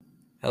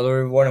Hello,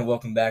 everyone, and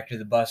welcome back to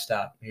the Bus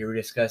Stop. Here we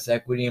discuss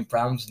equity and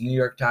problems in the New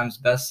York Times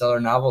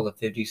bestseller novel, The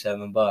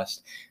 57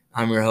 Bust.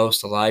 I'm your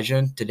host, Elijah,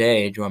 and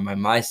today, joined by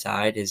my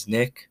side, is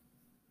Nick,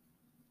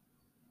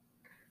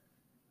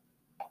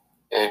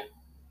 Hey,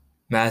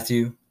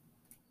 Matthew,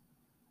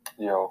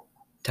 yo.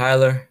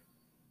 Tyler,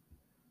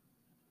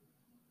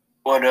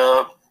 What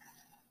up?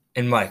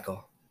 and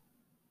Michael.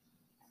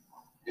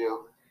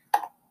 Yo.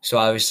 So,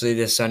 obviously,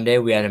 this Sunday,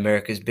 we had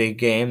America's big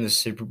game, the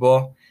Super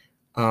Bowl.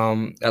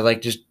 I'd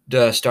like just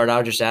to start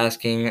out just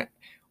asking,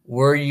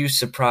 were you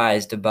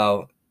surprised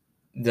about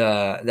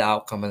the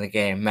outcome of the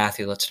game?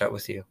 Matthew, let's start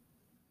with you.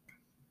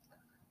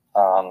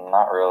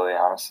 Not really,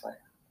 honestly.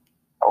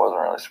 I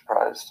wasn't really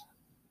surprised.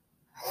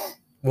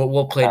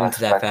 What played Kind of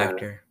into that expected it.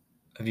 factor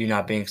of you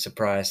not being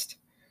surprised?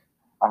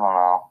 I don't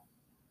know.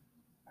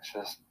 It's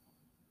just,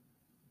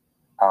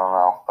 I don't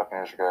know.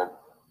 Buccaneers are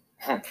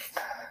good.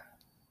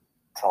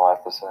 That's all I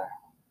have to say.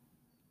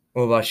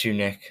 What about you,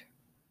 Nick?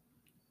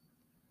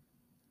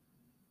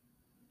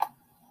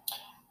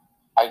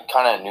 I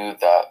kind of knew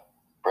that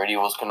Brady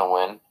was going to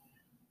win,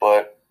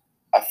 but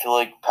I feel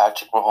like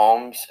Patrick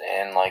Mahomes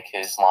and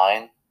his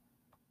line,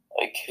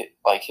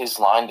 his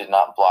line did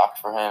not block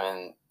for him,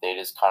 and they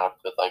just kind of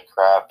played like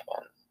crap.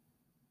 And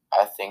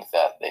I think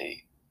that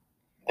they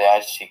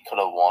actually could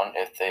have won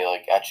if they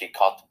actually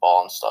caught the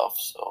ball and stuff.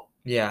 So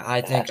Yeah, I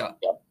think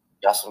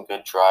got some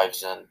good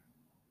drives, and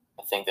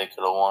I think they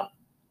could have won.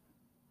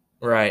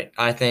 right.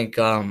 I think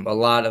a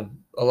lot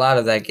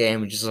of that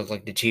game it just looked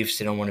like the Chiefs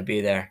didn't want to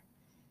be there.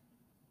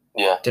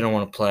 Yeah, Didn't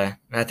want to play.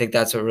 And I think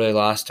that's what really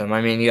lost him. I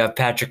mean, you have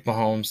Patrick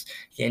Mahomes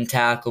getting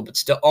tackled, but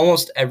still,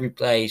 almost every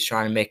play he's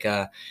trying to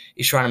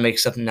make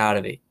something out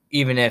of it.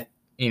 Even if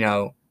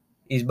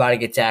he's about to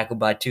get tackled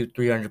by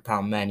 200-300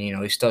 pound men,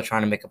 he's still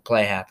trying to make a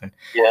play happen.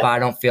 yeah. But I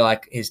don't feel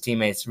like his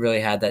teammates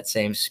really had that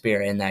same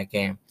spirit in that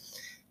game.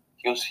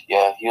 He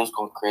was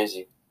going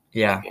crazy.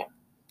 Yeah, that game.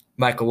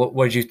 Michael,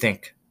 what did you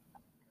think?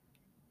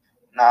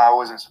 Nah, I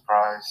wasn't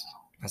surprised.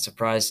 Not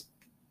surprised.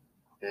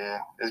 Yeah,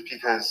 it's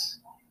because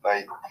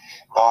the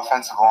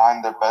offensive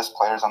line, their best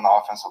players on the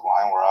offensive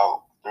line were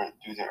out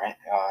due to their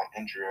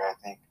injury, I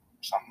think,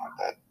 or something like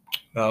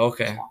that. Oh,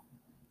 okay.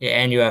 Yeah,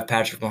 and you have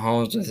Patrick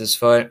Mahomes with his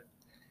foot.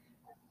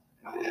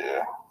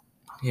 Yeah.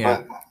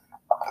 Yeah.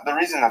 But the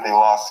reason that they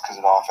lost is because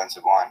of the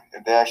offensive line.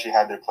 If they actually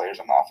had their players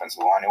on the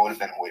offensive line, it would have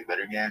been a way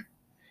better game.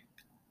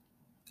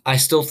 I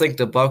still think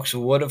the Bucs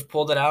would have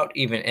pulled it out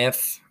even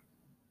if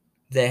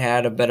they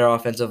had a better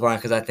offensive line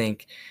because I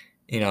think,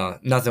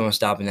 nothing was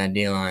stopping that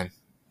D-line,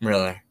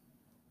 really.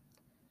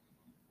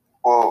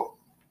 Well,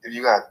 if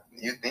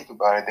you think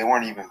about it, they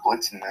weren't even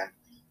blitzing them.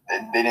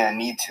 They didn't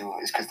need to.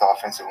 It's because the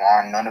offensive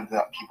line, none of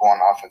the people on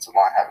the offensive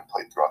line haven't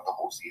played throughout the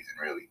whole season,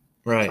 really.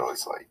 Right. So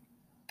it's like,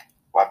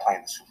 why play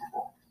in the Super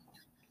Bowl?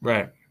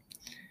 Right.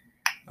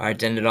 All right,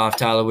 to end it off,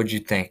 Tyler, what'd you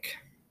think?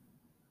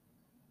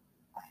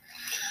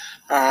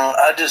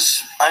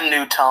 I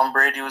knew Tom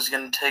Brady was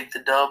going to take the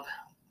dub.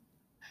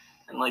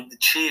 And the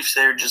Chiefs,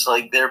 they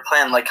were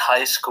playing like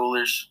high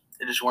schoolers.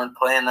 They just weren't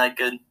playing that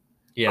good.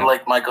 Yeah. But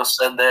like Michael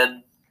said, they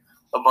had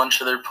a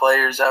bunch of their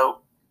players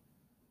out.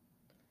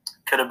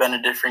 Could have been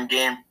a different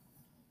game.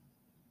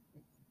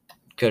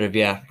 Could have,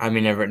 yeah. I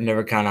mean,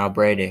 never count out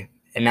Brady.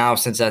 And now,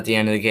 since at the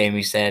end of the game,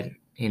 he said,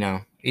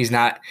 he's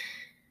not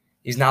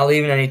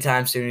leaving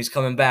anytime soon. He's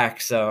coming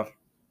back. So,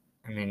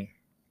 I mean,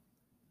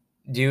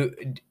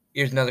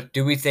 here's another.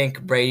 Do we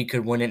think Brady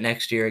could win it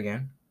next year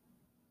again?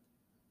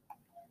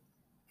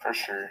 For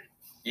sure.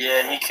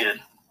 Yeah, he could.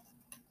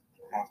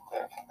 Most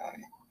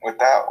definitely. With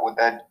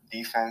that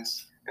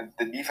defense, if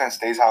the defense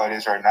stays how it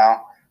is right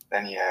now,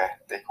 then yeah,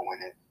 they can win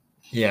it.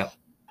 Yeah.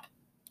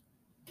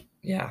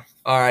 Yeah.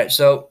 All right.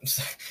 So,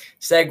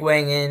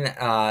 segueing in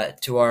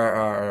to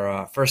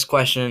our first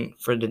question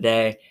for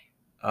today,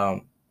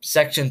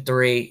 Section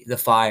 3, the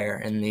fire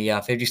and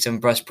the 57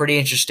 Bust. Pretty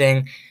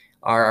interesting.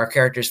 Our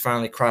characters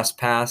finally crossed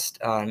paths.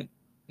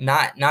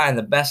 Not in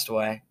the best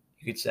way,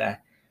 you could say.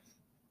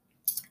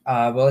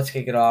 But let's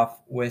kick it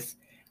off with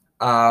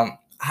how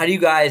do you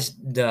guys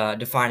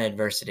define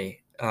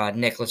adversity?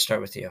 Nick, let's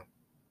start with you.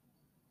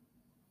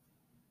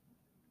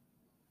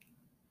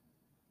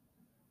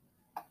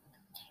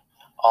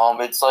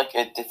 It's like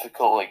a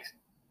difficult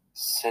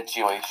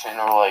situation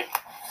or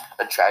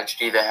a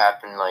tragedy that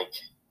happened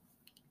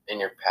in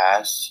your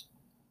past,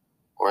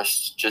 or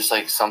it's just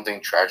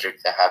something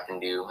tragic that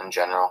happened to you in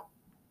general,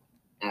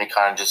 and it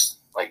kind of just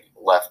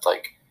left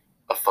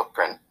a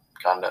footprint,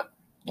 kind of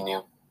in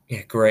you.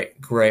 Yeah,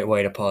 great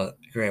way to put it.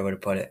 Great way to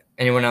put it.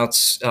 Anyone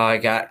else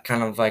got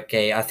kind of a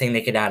thing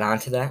they could add on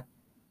to that?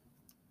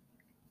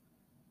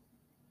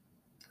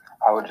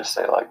 I would just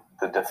say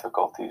the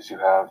difficulties you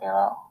have,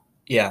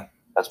 Yeah.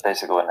 That's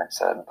basically what Nick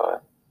said,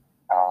 but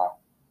I don't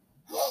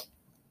know.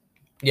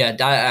 Yeah,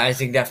 I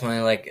think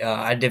definitely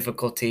a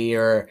difficulty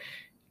or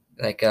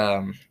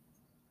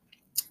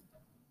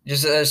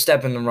just a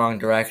step in the wrong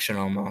direction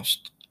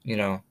almost.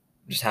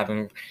 Just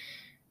having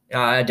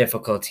a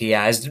difficulty.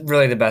 Yeah, is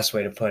really the best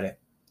way to put it.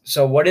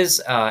 So, what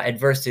does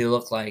adversity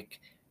look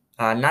like?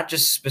 Not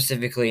just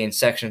specifically in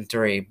Section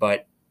 3,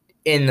 but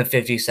in the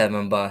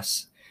 57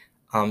 bus.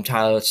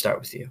 Tyler, let's start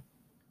with you.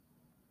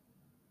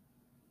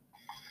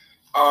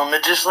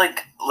 It just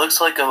like looks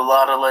like a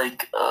lot of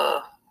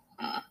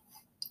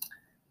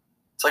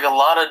it's like a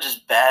lot of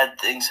just bad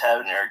things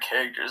happening to our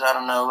characters. I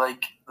don't know,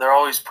 like they're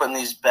always put in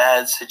these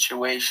bad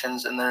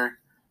situations, and they're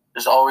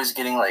just always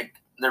getting like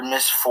they're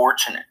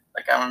misfortunate.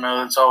 Like I don't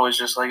know, it's always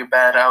just like a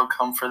bad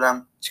outcome for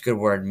them. It's a good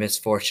word,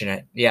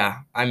 misfortunate.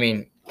 Yeah, I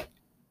mean,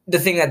 the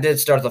thing that did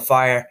start the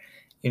fire,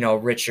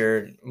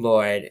 Richard,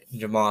 Lloyd,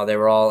 Jamal, they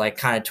were all like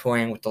kind of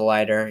toying with the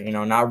lighter,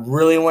 not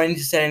really wanting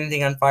to set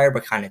anything on fire,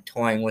 but kind of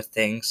toying with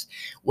things,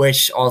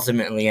 which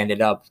ultimately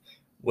ended up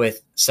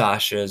with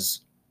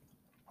Sasha's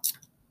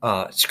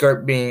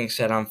skirt being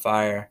set on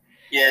fire.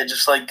 Yeah,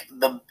 just like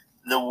the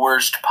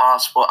worst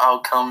possible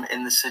outcome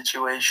in the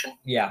situation.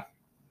 Yeah.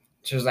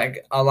 So there's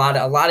like a lot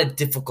of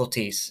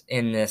difficulties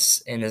in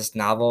this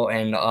novel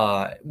and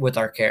with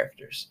our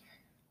characters.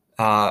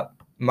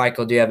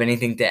 Michael, do you have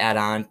anything to add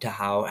on to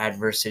how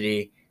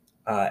adversity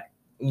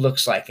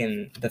looks like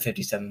in the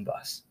 57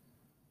 bus?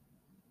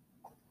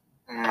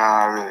 No,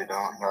 I really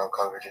don't. No,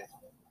 covered it.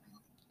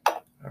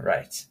 All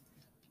right.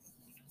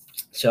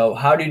 So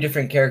how do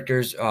different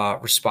characters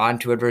respond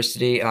to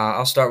adversity?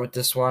 I'll start with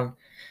this one.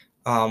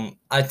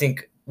 I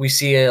think we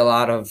see a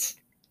lot of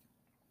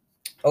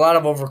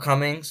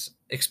overcomings,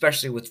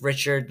 especially with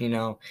Richard.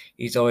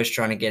 He's always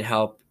trying to get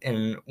help,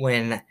 and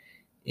when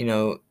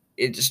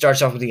it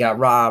starts off with he got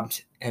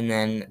robbed, and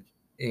then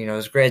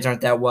his grades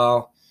aren't that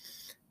well.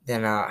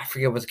 Then I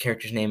forget what the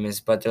character's name is,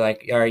 but they're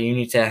like, all right, you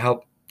need to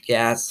help.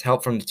 Ask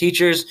help from the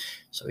teachers.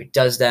 So he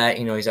does that.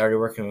 He's already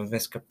working with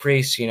Miss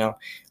Caprice.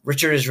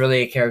 Richard is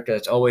really a character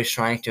that's always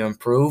trying to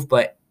improve,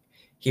 but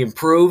he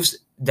improves,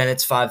 then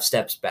it's 5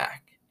 steps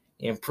back.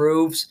 He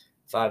improves,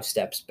 5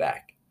 steps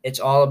back. It's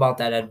all about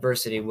that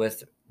adversity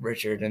with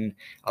Richard and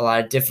a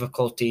lot of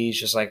difficulties,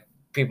 just like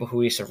people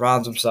who he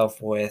surrounds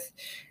himself with.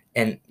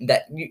 And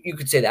that you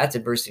could say that's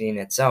adversity in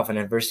itself. And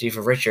adversity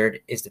for Richard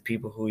is the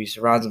people who he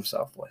surrounds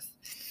himself with.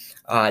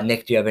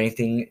 Nick, do you have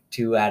anything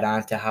to add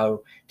on to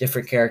how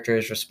different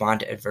characters respond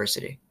to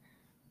adversity?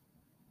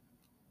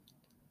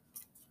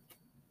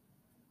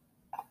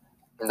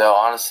 No,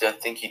 honestly, I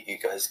think you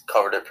guys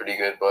covered it pretty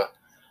good. But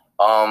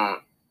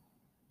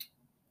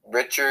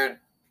Richard,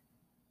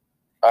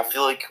 I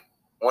feel like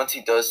once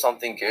he does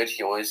something good,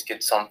 he always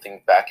gets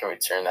something back in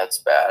return that's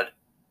bad.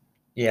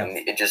 Yeah. And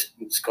it just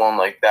keeps going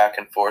like back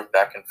and forth.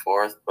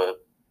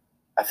 But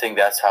I think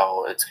that's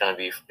how it's going to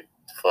be for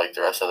like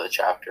the rest of the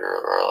chapter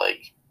or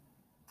like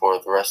for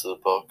the rest of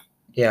the book.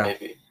 Yeah.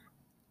 Maybe.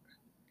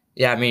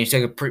 Yeah, I mean, you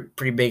took a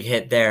pretty big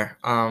hit there.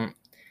 Yeah.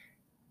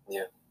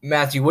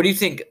 Matthew, what do you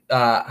think?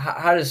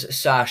 How does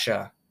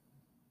Sasha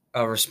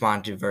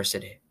respond to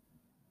adversity?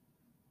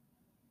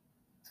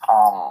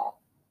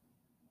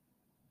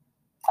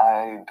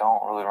 I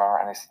don't really remember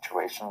any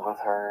situations with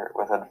her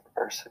with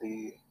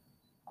adversity.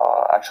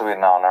 Actually,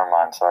 no, never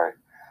mind. Sorry.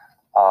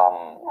 I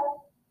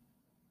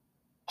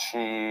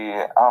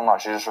don't know.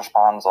 She just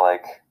responds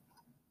like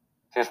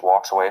she just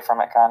walks away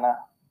from it, kind of.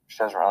 She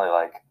doesn't really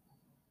like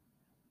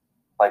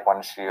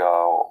when she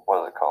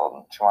what is it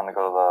called? She wanted to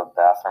go to the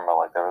bathroom, but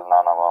like there was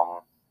none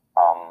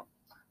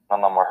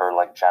of them were her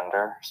like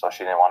gender, so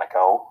she didn't want to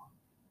go,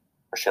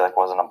 or she like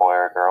wasn't a boy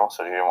or a girl,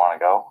 so she didn't want to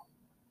go.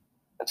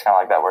 It's kind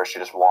of like that where she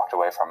just walked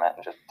away from it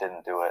and just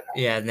didn't do it.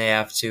 Yeah, and they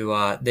have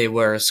to they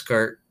wear a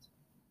skirt.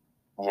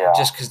 Yeah.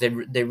 Just because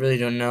they really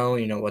don't know,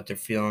 what they're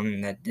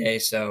feeling that day.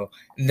 So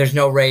there's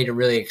no way to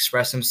really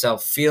express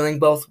themselves feeling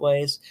both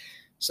ways.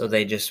 So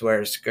they just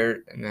wear a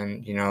skirt and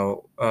then,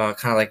 kind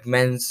of like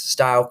men's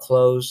style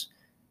clothes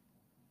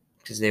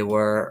because they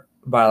were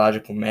a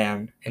biological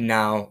man. And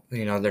now,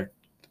 they're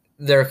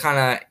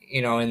kind of,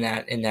 in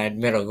that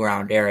middle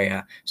ground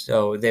area.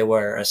 So they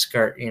wear a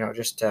skirt,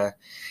 just to,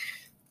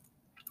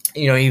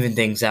 even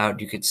things out,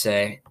 you could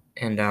say.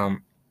 And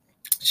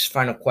just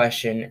final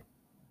question.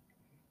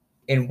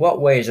 In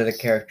what ways are the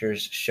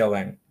characters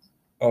showing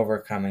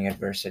overcoming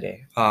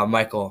adversity?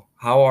 Michael,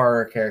 how are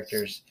our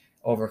characters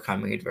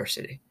overcoming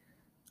adversity?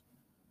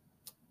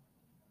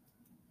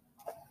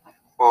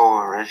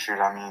 Well,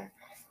 Richard, I mean,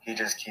 he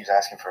just keeps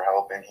asking for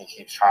help and he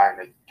keeps trying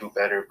to do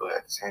better, but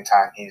at the same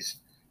time, he's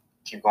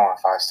keep going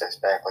 5 steps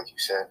back, like you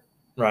said.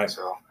 Right.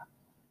 So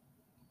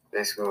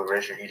basically, with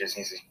Richard, he just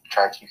needs to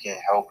try to keep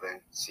getting help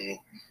and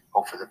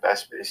hope for the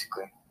best,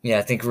 basically. Yeah,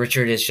 I think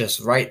Richard is just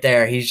right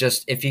there. He's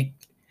just if he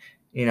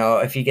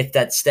gets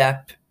that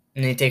step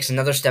and he takes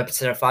another step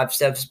instead of 5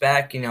 steps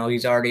back,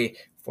 he's already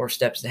 4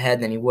 steps ahead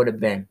than he would have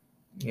been.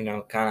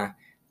 Kind of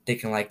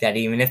thinking like that.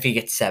 Even if he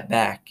gets set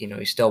back,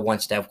 he's still 1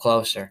 step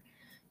closer.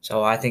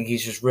 So I think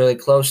he's just really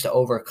close to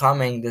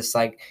overcoming this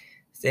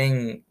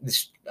thing,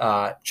 this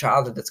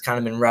childhood that's kind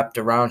of been wrapped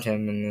around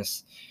him in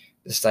this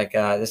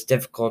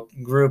difficult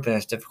group in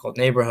this difficult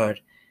neighborhood.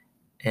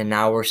 And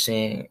now we're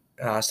seeing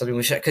something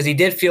because he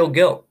did feel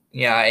guilt.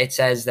 Yeah, it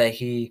says that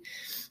he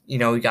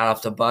got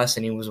off the bus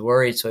and he was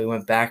worried, so he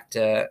went back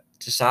to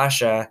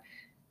Sasha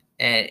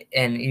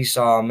and you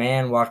saw a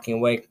man walking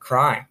away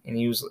crying, and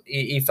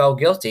he felt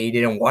guilty. He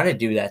didn't want to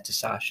do that to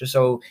Sasha,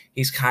 so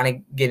he's kind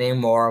of getting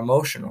more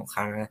emotional,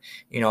 kind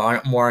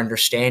of more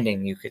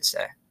understanding, you could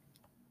say.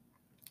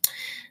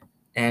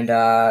 And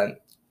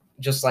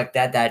just like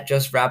that, that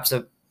just wraps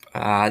up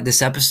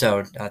this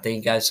episode. Thank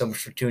you guys so much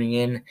for tuning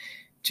in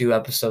to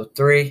episode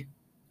 3.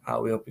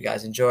 We hope you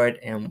guys enjoyed,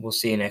 and we'll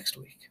see you next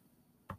week.